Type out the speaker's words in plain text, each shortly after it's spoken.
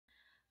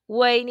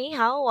Wei ni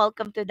hao,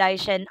 welcome to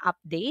Daishan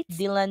Updates.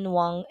 Dylan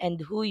Wang and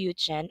Hu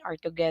Yu-chen are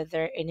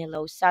together in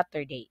Hello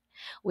Saturday.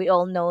 We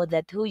all know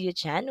that Hu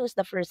Yu-chen was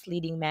the first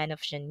leading man of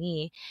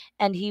Shunyi,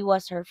 and he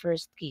was her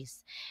first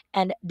kiss.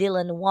 And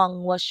Dylan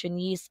Wang was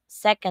Shunyi's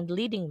second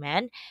leading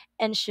man,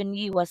 and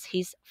Shunyi was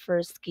his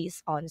first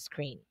kiss on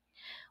screen.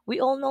 We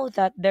all know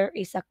that there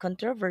is a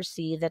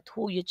controversy that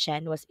Hu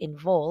Yuchen was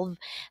involved,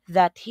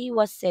 that he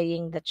was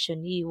saying that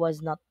Shunyi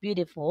was not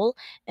beautiful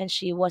and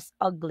she was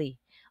ugly,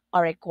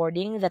 a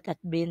recording that had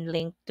been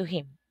linked to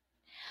him.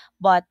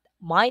 But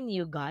mind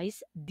you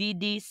guys,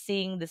 Didi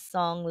sing the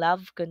song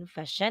Love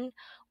Confession,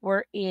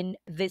 wherein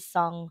this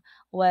song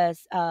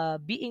was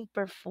being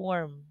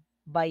performed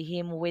by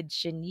him with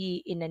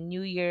Shunyi in a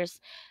New Year's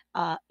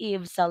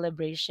Eve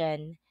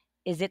celebration.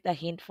 Is it a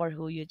hint for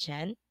Hu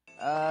Yuchen?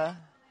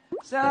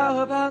 在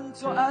河畔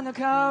左岸的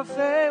咖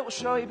啡，我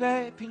手一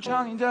杯，品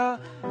尝你的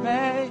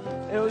美，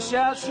留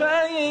下唇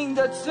印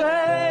的嘴。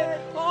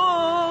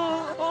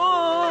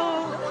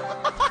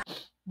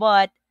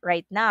But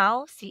right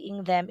now,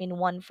 seeing them in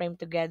one frame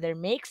together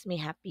makes me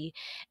happy.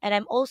 And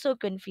I'm also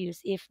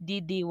confused if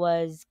Didi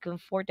was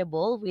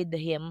comfortable with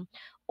him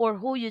or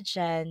Hu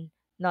Yu-chan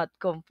not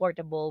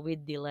comfortable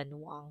with Dylan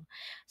Wang.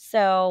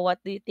 So what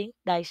do you think,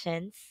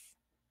 Daishens?